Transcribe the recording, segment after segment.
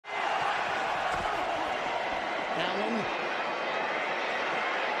Allen.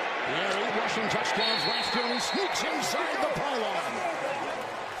 Yeah, 8 rushing touchdowns last year, and he sneaks inside the pylon.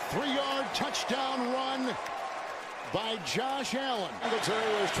 3-yard touchdown run by Josh Allen.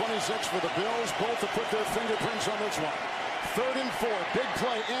 Singletary is 26 for the Bills. Both have put their fingerprints on this one. 3rd and 4. Big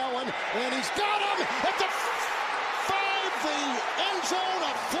play, Allen, and he's got him at the 5, the end zone.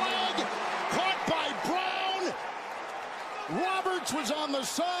 A flag caught by Brown. Roberts was on the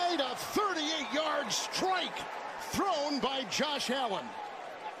side. A 38-yard strike thrown by Josh Allen.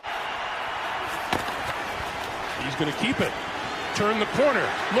 He's going to keep it. Turn the corner,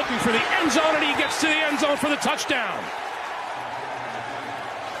 looking for the end zone, and he gets to the end zone for the touchdown.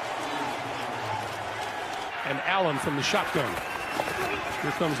 And Allen from the shotgun.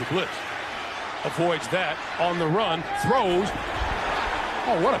 Here comes the blitz. Avoids that. On the run. Throws.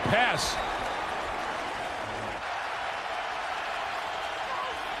 Oh, what a pass.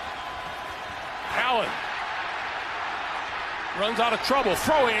 Allen runs out of trouble.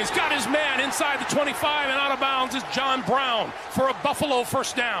 Throwing. He's got his man inside the 25, and out of bounds is John Brown for a Buffalo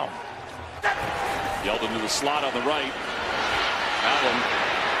first down. Yelled into the slot on the right. Allen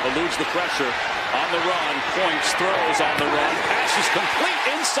eludes the pressure. On the run, points, throws on the run, passes complete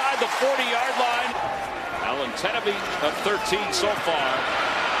inside the 40-yard line. Allen 10 of 13 so far.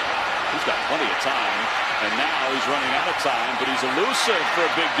 He's got plenty of time, and now he's running out of time, but he's elusive for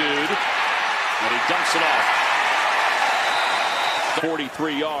a big dude, and he dumps it off.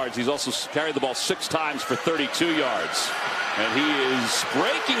 43 yards. He's also carried the ball 6 times for 32 yards, and he is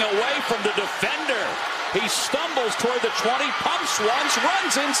breaking away from the defender. He stumbles toward the 20, pumps once,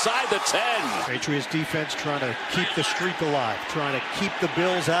 runs inside the 10. Patriots defense trying to keep the streak alive, trying to keep the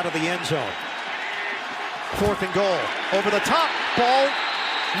Bills out of the end zone. 4th and goal. Over the top. Ball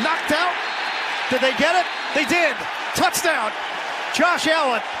knocked out. Did they get it? They did. Touchdown. Josh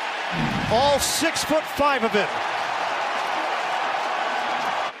Allen. All 6'5" of it.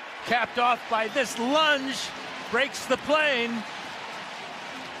 Capped off by this lunge. Breaks the plane.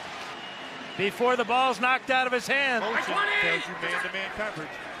 Before the ball's knocked out of his hand. Tells you man-to-man coverage.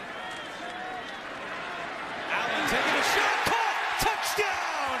 Allen taking a shot. Caught.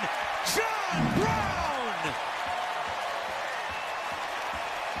 Touchdown. John Brown.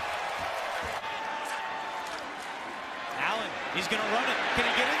 Allen, he's going to run it. Can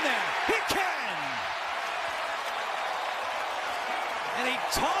he get in there? He can. And he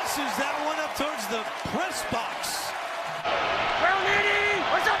tosses that one up towards the press box.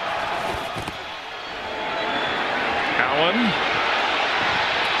 What's up? Allen.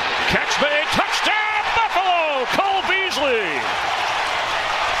 Catch made. Touchdown, Buffalo! Cole Beasley.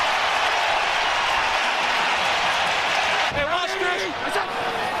 Hey, what's up?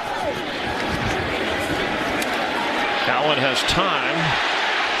 Allen has time,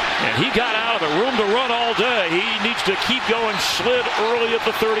 and he got out of the room to run all day. He needs to keep going. Slid early at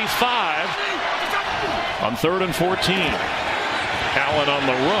the 35 on 3rd and 14. Allen on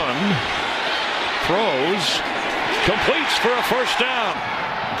the run, throws, completes for a first down.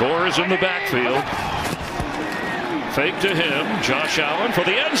 Gore is in the backfield. Fake to him. Josh Allen for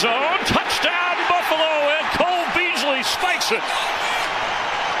the end zone. Touchdown, Buffalo, and Cole Beasley spikes it.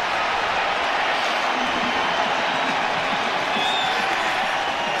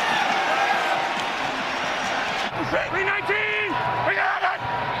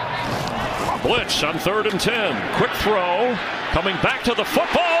 Blitz on 3rd and 10. Quick throw. Coming back to the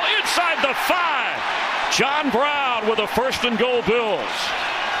football inside the 5. John Brown with a 1st and goal Bills.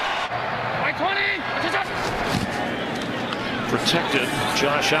 20. Protected.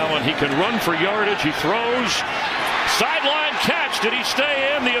 Josh Allen. He can run for yardage. He throws. Sideline catch. Did he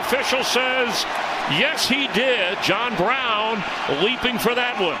stay in? The official says yes, he did. John Brown leaping for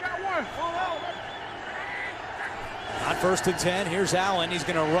that one. On 1st and 10, here's Allen. He's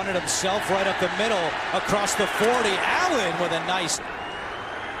going to run it himself right up the middle across the 40. Allen with a nice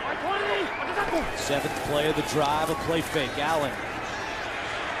 7th play of the drive, a play fake. Allen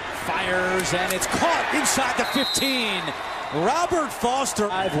fires, and it's caught inside the 15. Robert Foster,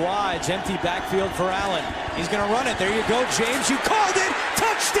 5 wides, empty backfield for Allen. He's going to run it. There you go, James. You called it.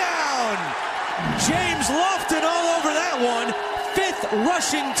 Touchdown! James Lofton all over that one. 5th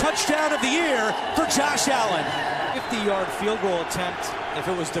rushing touchdown of the year for Josh Allen. 50-yard field goal attempt if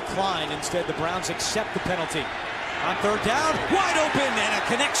it was declined. Instead, the Browns accept the penalty. On 3rd down, wide open, and a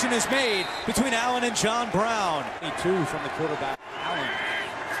connection is made between Allen and John Brown. 22 from the quarterback, Allen.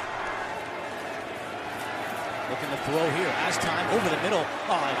 Looking to throw here. Has time over the middle.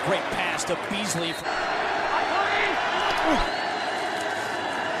 Oh, great pass to Beasley.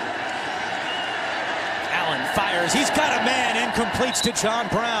 Allen fires. He's got a man and completes to John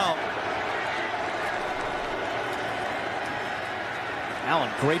Brown.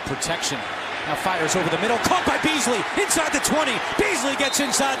 Allen, great protection. Now fires over the middle, caught by Beasley, inside the 20. Beasley gets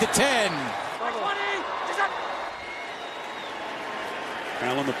inside the 10.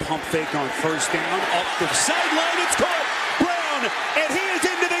 Allen the pump fake on first down, up the sideline, it's caught. Brown, and he is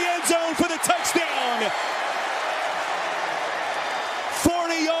into the end zone for the touchdown.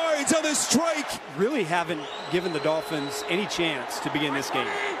 40 yards on the strike. Really haven't given the Dolphins any chance to begin this game.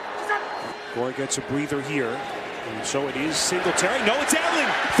 Gore gets a breather here. And so it is Singletary. No, it's Allen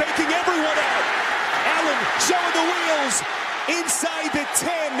faking everyone out. Allen showing the wheels inside the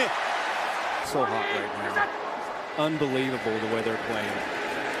 10. So hot right now. Unbelievable the way they're playing.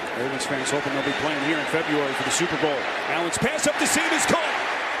 Ravens fans hoping they'll be playing here in February for the Super Bowl. Allen's pass up the seam is caught.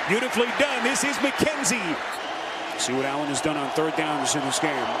 Beautifully done. This is McKenzie. See what Allen has done on third downs in this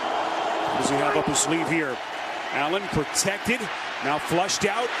game. What does he have up his sleeve here? Allen protected. Now flushed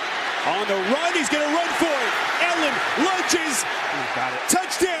out. On the run, he's going to run for it. Allen lunges. Got it.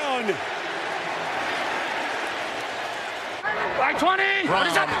 Touchdown. By 20. Brown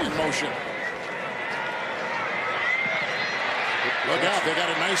in motion. Look out, they got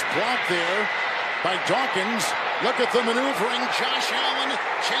a nice block there by Dawkins. Look at the maneuvering. Josh Allen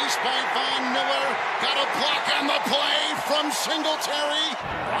chased by Von Miller. Got a block on the play from Singletary.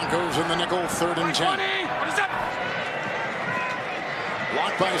 Broncos in the nickel, 3rd and 10. What is that?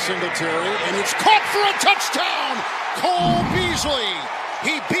 Blocked by Singletary, and it's caught for a touchdown! Cole Beasley.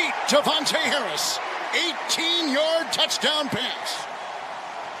 He beat Devontae Harris. 18-yard touchdown pass.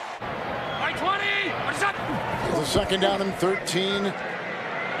 By 20! What is that? The 2nd down and 13.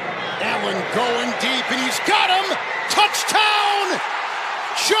 Allen going deep, and he's got him! Touchdown!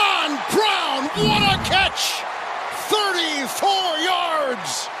 John Brown, what a catch! 34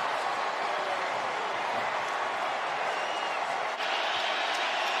 yards!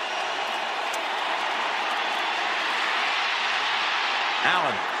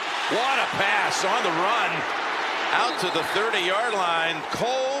 Allen, what a pass on the run. Out to the 30-yard line,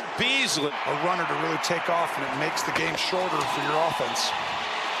 Cole Beasley. A runner to really take off, and it makes the game shorter for your offense.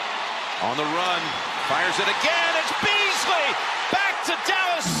 On the run, fires it again. It's Beasley back to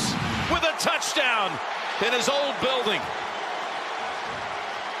Dallas with a touchdown in his old building.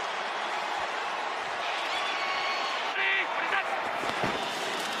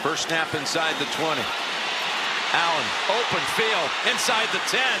 First snap inside the 20. Allen, open field, inside the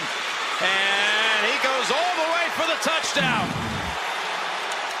 10. And he goes all the way for the touchdown.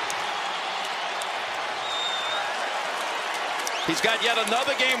 He's got yet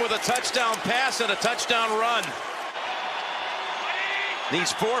another game with a touchdown pass and a touchdown run.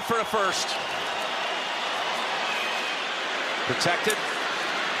 Needs 4 for a first. Protected.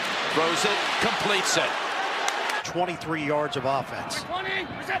 Throws it, completes it. 23 yards of offense.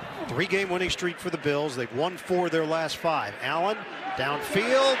 3-game winning streak for the Bills. They've won 4 of their last 5. Allen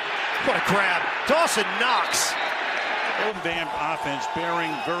downfield. What a grab. Dawson Knox. Old damn offense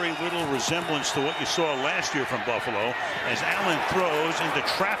bearing very little resemblance to what you saw last year from Buffalo as Allen throws into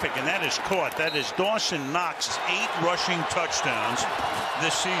traffic, and that is caught. That is Dawson Knox's 8 rushing touchdowns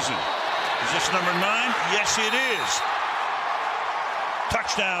this season. Is this number 9? Yes, it is.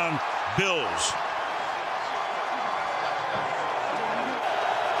 Touchdown, Bills.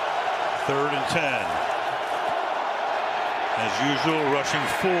 3rd and 10. As usual, rushing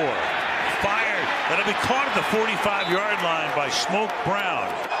 4. Fired. That'll be caught at the 45-yard line by Smoke Brown.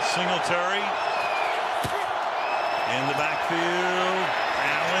 Singletary in the backfield.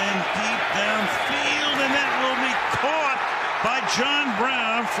 Allen deep downfield, and that will be caught by John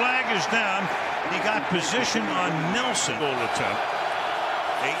Brown. Flag is down. He got position on Nelson. Goal attempt.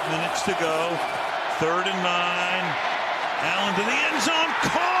 8 minutes to go. 3rd and 9. Allen to the end zone.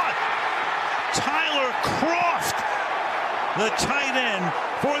 Caught. Tyler Kroft, the tight end,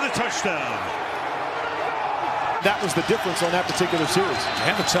 for the touchdown. That was the difference on that particular series. You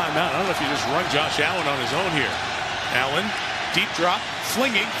have a timeout. I don't know if you just run Josh Allen on his own here. Allen, deep drop,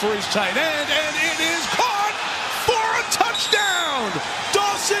 flinging for his tight end, and it is caught for a touchdown.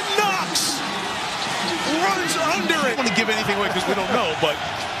 Dawson Knox runs under it. I don't want to give anything away because we don't know, but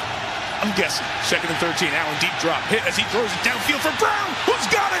I'm guessing. 2nd and 13. Allen deep drop hit as he throws it downfield for Brown. Who's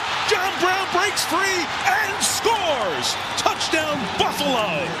got it? John Brown breaks free and scores. Touchdown,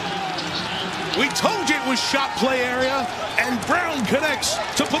 Buffalo. We told you it was shot play area, and Brown connects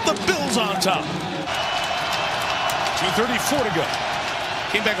to put the Bills on top. 2:34 to go.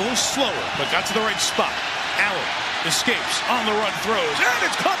 Came back a little slower, but got to the right spot. Allen escapes, on the run, throws, and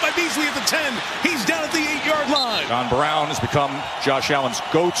it's caught by Beasley at the 10. He's down at the 8-yard line. John Brown has become Josh Allen's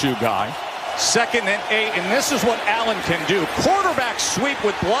go-to guy. 2nd and 8, and this is what Allen can do. Quarterback sweep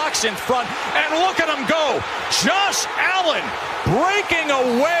with blocks in front, and look at him go. Josh Allen breaking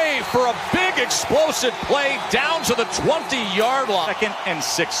away for a big explosive play down to the 20-yard line. 2nd and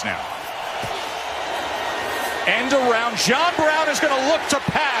 6 now. End around. John Brown is going to look to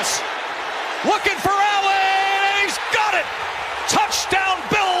pass. Looking for Allen, and he's got it. Touchdown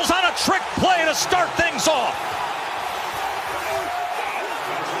Bills on a trick play to start things off.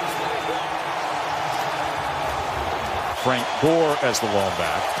 Frank Gore as the lone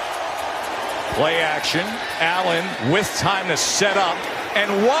back. Play action. Allen with time to set up. And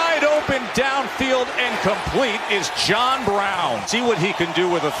wide open downfield and complete is John Brown. See what he can do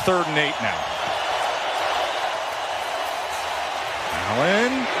with a 3rd and 8 now.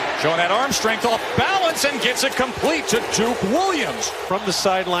 Allen showing that arm strength off balance and gets it complete to Duke Williams. From the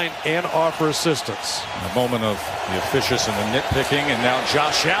sideline and offer assistance. A moment of the efficiency and the nitpicking, and now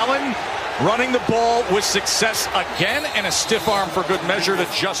Josh Allen running the ball with success again, and a stiff arm for good measure to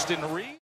Justin Reed.